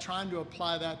of that, trying to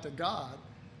apply that to God.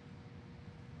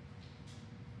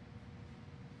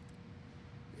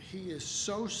 He is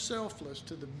so selfless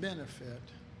to the benefit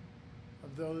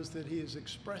of those that he is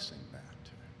expressing that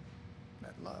to,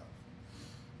 that love.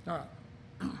 All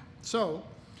right. So,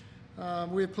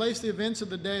 we have placed the events of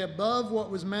the day above what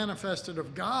was manifested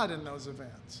of God in those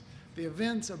events. The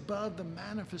events above the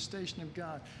manifestation of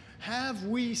God. Have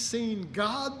we seen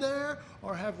God there,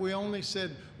 or have we only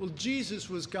said, well, Jesus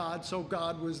was God, so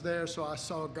God was there, so I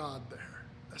saw God there?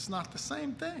 That's not the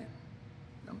same thing.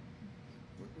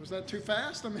 Was that too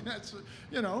fast? I mean, that's,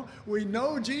 you know, we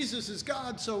know Jesus is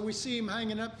God, so we see him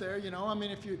hanging up there, you know. I mean,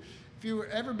 if you've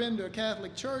ever been to a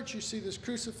Catholic church, you see this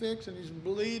crucifix and he's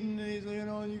bleeding, and he's, you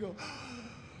know, and you go, oh,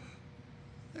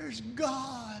 there's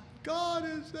God. God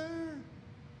is there.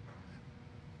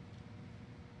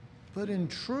 But in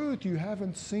truth, you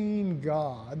haven't seen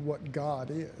God, what God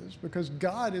is, because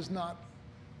God is not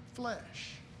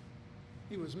flesh.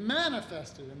 He was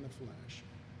manifested in the flesh.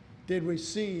 Did we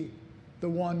see the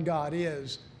one God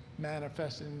is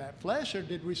manifested in that flesh, or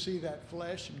did we see that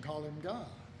flesh and call him God?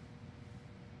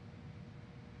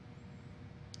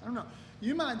 I don't know.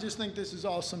 you might just think this is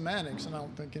all semantics, and I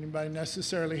don't think anybody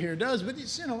necessarily here does, but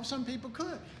it's, you know, some people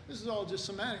could. This is all just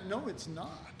semantic. No, it's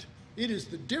not. It is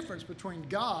the difference between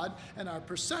God and our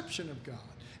perception of God.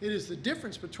 It is the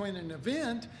difference between an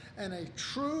event and a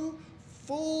true,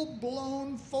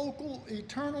 full-blown,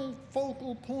 eternal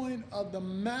focal point of the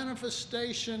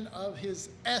manifestation of his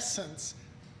essence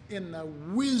in the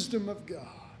wisdom of God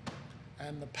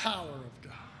and the power of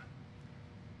God.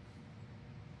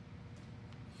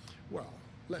 Well,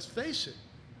 let's face it,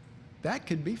 that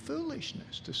could be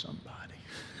foolishness to somebody.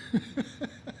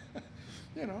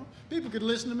 You know, people could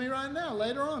listen to me right now,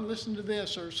 later on listen to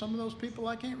this, or some of those people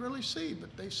I can't really see,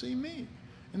 but they see me.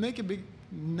 And they could be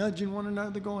nudging one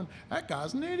another going, that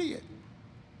guy's an idiot.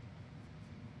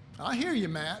 I hear you,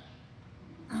 Matt.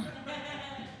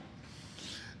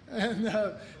 And,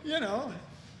 you know,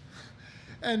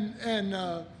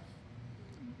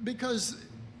 because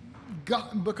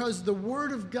the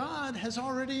Word of God has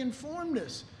already informed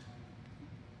us.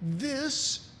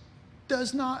 This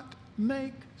does not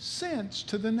make sense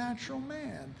to the natural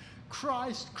man.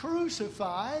 Christ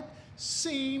crucified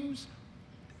seems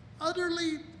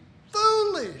utterly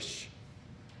foolish.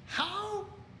 How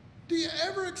do you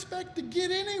ever expect to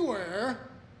get anywhere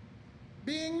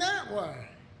being that way?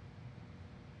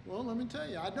 Well, let me tell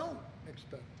you, I don't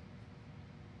expect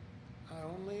it. I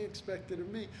only expect it of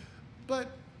me.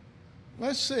 But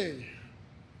let's see,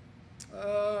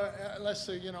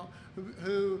 you know,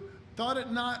 who thought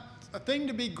it not a thing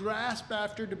to be grasped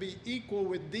after, to be equal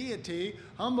with deity,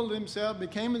 humbled himself,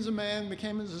 became as a man,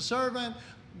 became as a servant,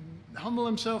 humbled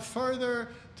himself further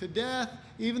to death,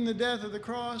 even the death of the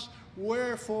cross.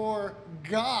 Wherefore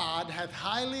God hath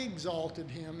highly exalted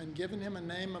him and given him a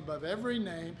name above every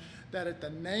name, that at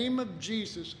the name of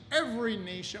Jesus every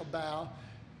knee shall bow,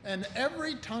 and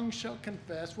every tongue shall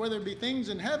confess, whether it be things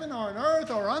in heaven or on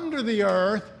earth or under the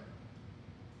earth,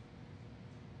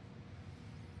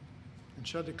 and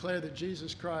shall declare that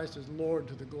Jesus Christ is Lord,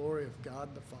 to the glory of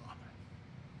God the Father.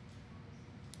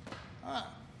 All right.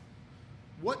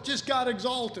 What just got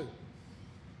exalted?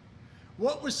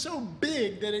 What was so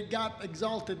big that it got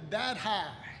exalted that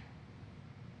high?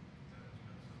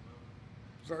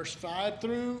 Verse 5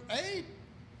 through 8.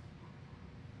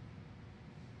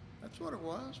 That's what it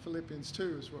was. Philippians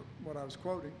 2 is what I was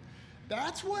quoting.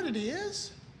 That's what it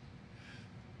is.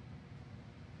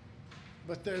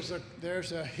 But there's a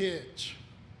hitch.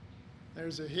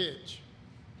 There's a hitch.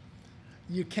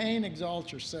 You can't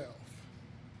exalt yourself.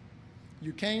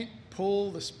 You can't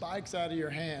pull the spikes out of your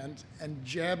hand and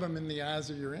jab them in the eyes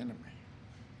of your enemy.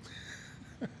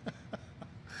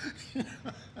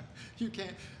 You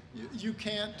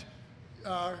can't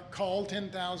call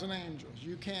 10,000 angels.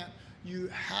 You can't. You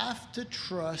have to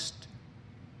trust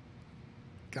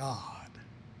God.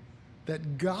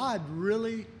 That God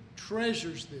really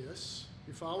treasures this.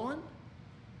 You following?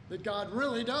 That God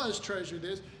really does treasure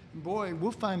this. And boy,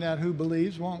 we'll find out who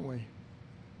believes, won't we?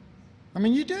 I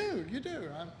mean, you do.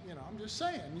 I'm just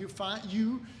saying.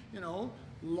 You know,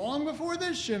 long before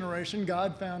this generation,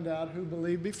 God found out who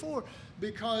believed before.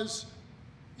 Because,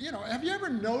 you know, have you ever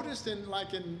noticed in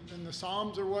the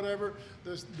Psalms or whatever,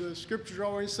 the scriptures are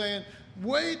always saying,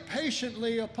 wait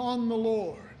patiently upon the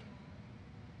Lord.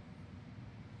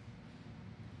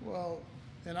 Well,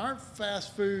 in our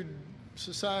fast food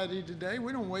society today,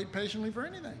 we don't wait patiently for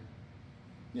anything.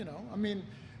 You know, I mean,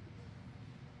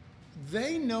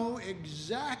 they know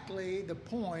exactly the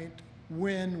point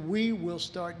when we will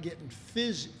start getting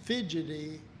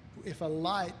fidgety if a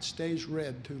light stays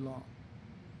red too long.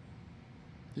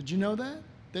 Did you know that?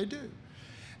 They do.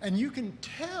 And you can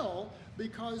tell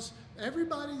because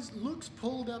everybody's looks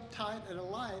pulled up tight at a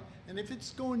light, and if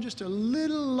it's going just a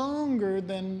little longer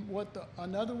than what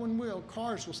another one will,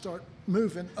 cars will start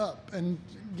moving up, and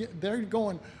they're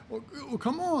going, well,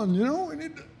 come on, you know,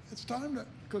 it's time to,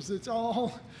 because it's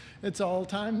all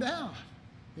timed out,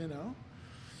 you know.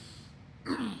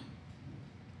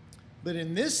 But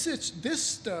in this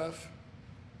stuff,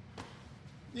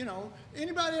 you know,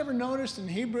 anybody ever noticed in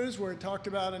Hebrews where it talked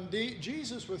about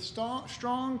Jesus with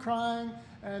strong crying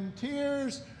and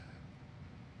tears,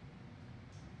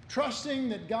 trusting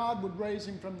that God would raise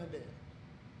him from the dead?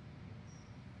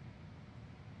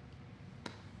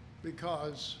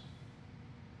 Because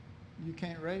you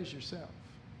can't raise yourself.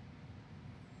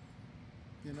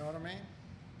 You know what I mean?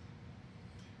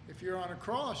 If you're on a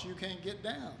cross, you can't get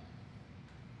down.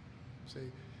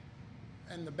 See?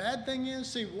 And the bad thing is,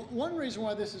 see, one reason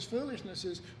why this is foolishness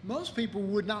is most people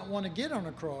would not want to get on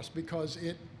a cross because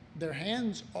their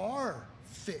hands are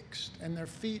fixed, and their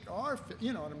feet are,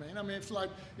 you know what I mean? I mean, it's like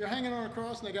you're hanging on a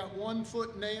cross and they got one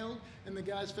foot nailed, and the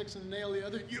guy's fixing to nail the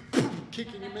other, you're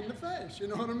kicking him in the face, you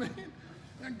know what I mean?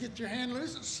 And get your hand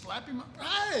loose and slap him up,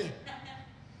 hey!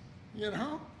 You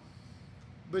know?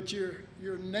 But you're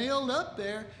nailed up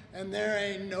there, and there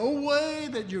ain't no way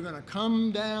that you're gonna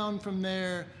come down from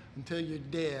there until you're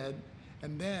dead,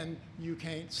 and then you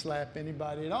can't slap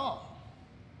anybody at all.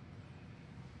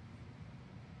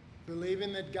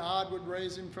 Believing that God would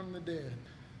raise him from the dead.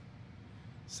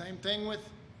 Same thing with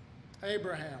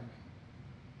Abraham.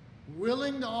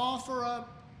 Willing to offer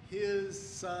up his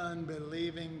son,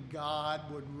 believing God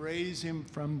would raise him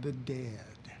from the dead.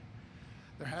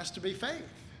 There has to be faith,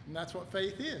 and that's what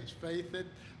faith is. Faith that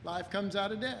life comes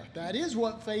out of death. That is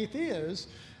what faith is,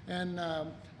 and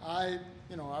I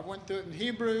went through it in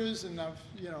Hebrews, and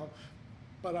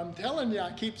but I'm telling you,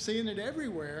 I keep seeing it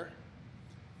everywhere.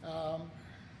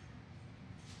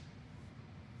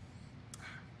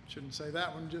 Shouldn't say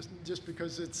that one just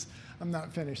because I'm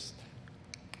not finished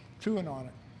chewing on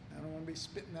it. I don't want to be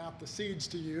spitting out the seeds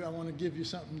to you. I want to give you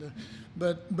something to,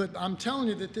 but I'm telling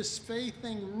you that this faith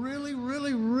thing really,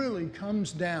 really, really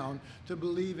comes down to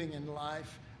believing in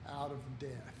life out of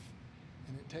death.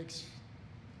 And it takes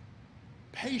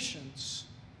patience,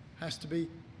 has to be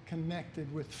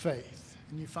connected with faith.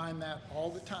 And you find that all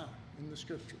the time in the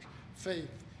scriptures.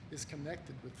 Faith is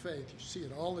connected with faith. You see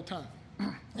it all the time.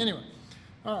 Anyway.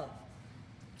 All right,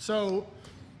 so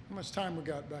how much time we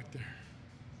got back there?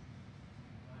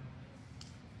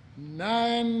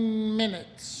 9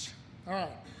 minutes. All right.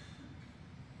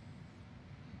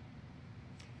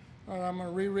 All right, I'm going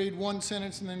to reread one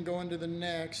sentence and then go into the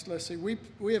next. Let's see.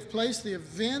 We have placed the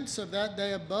events of that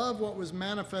day above what was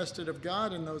manifested of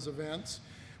God in those events.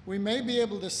 We may be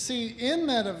able to see in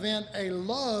that event a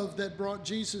love that brought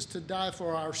Jesus to die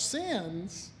for our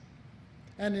sins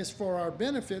and is for our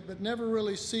benefit, but never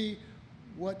really see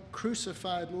what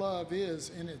crucified love is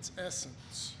in its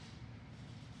essence.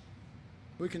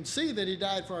 We can see that he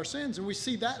died for our sins, and we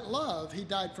see that love, he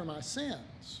died for my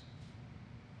sins.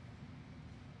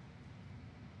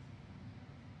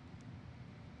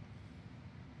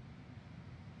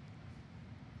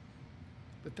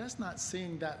 But that's not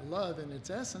seeing that love in its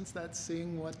essence, that's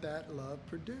seeing what that love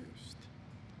produced,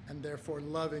 and therefore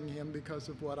loving him because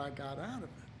of what I got out of it.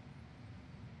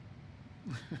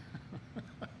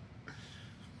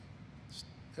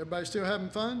 Everybody still having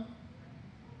fun?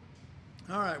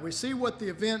 All right, we see what the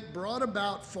event brought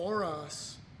about for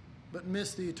us, but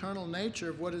miss the eternal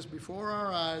nature of what is before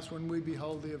our eyes when we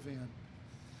behold the event.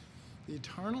 The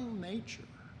eternal nature.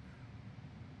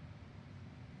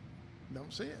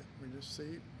 Don't see it. We just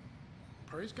see,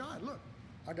 praise God. Look,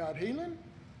 I got healing.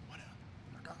 What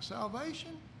else? I got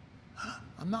salvation.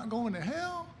 I'm not going to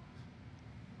hell.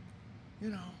 You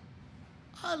know.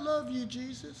 I love you,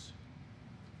 Jesus.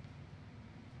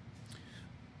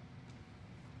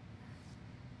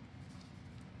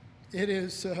 It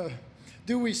is,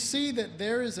 do we see that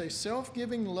there is a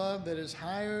self-giving love that is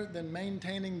higher than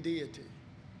maintaining deity?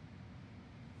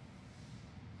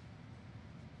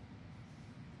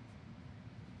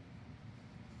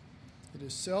 It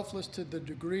is selfless to the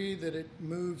degree that it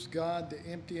moves God to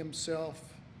empty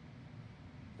himself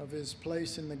of his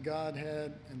place in the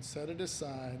Godhead and set it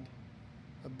aside.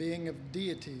 A being of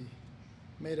deity,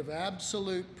 made of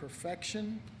absolute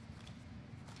perfection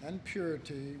and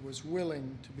purity, was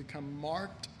willing to become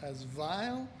marked as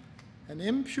vile and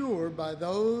impure by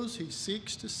those he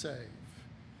seeks to save.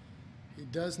 He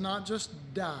does not just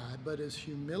die, but is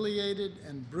humiliated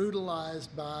and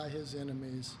brutalized by his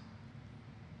enemies.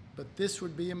 But this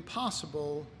would be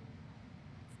impossible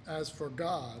as for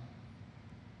God.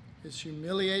 His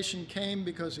humiliation came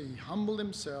because he humbled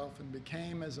himself and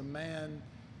became as a man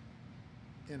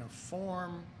in a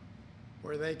form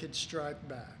where they could strike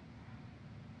back.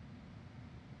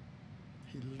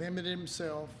 He limited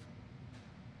himself.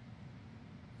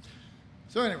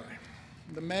 So anyway,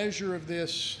 the measure of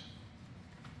this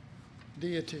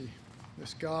deity,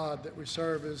 this God that we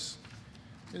serve, is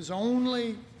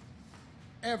only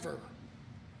ever,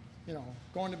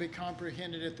 going to be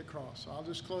comprehended at the cross. So I'll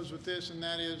just close with this, and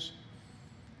that is,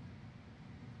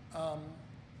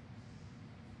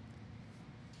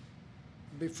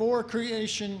 before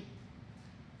creation,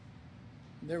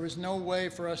 there was no way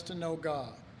for us to know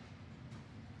God.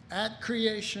 At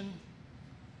creation,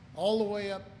 all the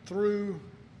way up through,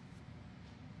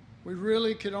 we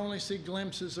really could only see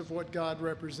glimpses of what God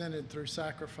represented through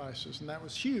sacrifices, and that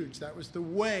was huge. That was the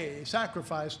way,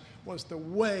 sacrifice was the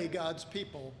way God's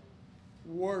people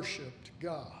worshiped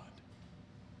God.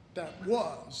 That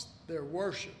was their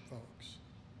worship, folks.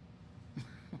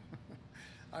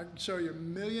 I can show you a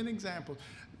million examples.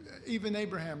 Even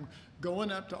Abraham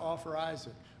going up to offer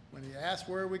Isaac. When he asked,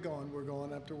 where are we going? We're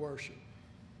going up to worship.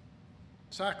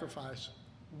 Sacrifice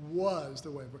was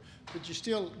the way. But you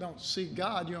still don't see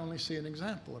God. You only see an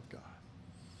example of God.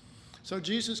 So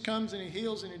Jesus comes and he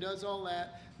heals and he does all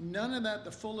that. None of that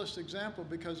the fullest example,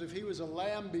 because if he was a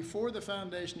lamb before the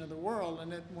foundation of the world,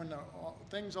 and when the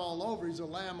thing's all over, he's a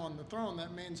lamb on the throne,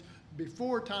 that means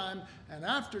before time and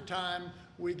after time,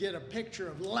 we get a picture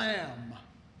of lamb.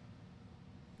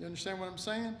 You understand what I'm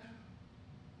saying?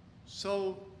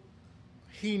 So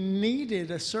he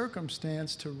needed a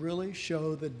circumstance to really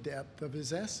show the depth of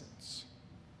his essence.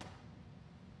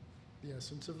 The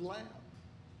essence of lamb.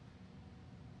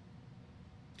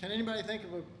 Can anybody think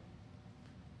of a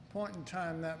point in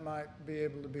time that might be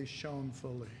able to be shown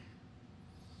fully?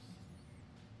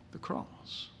 The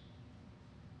cross.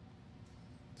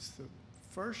 It's the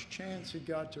first chance he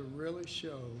got to really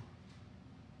show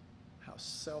how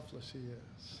selfless he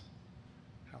is,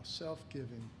 how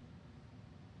self-giving,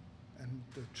 and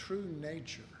the true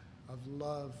nature of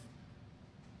love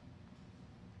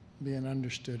being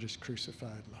understood as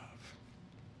crucified love.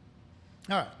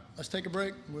 All right, let's take a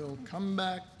break. We'll come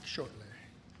back shortly.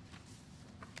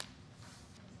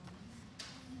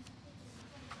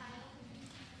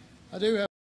 I do have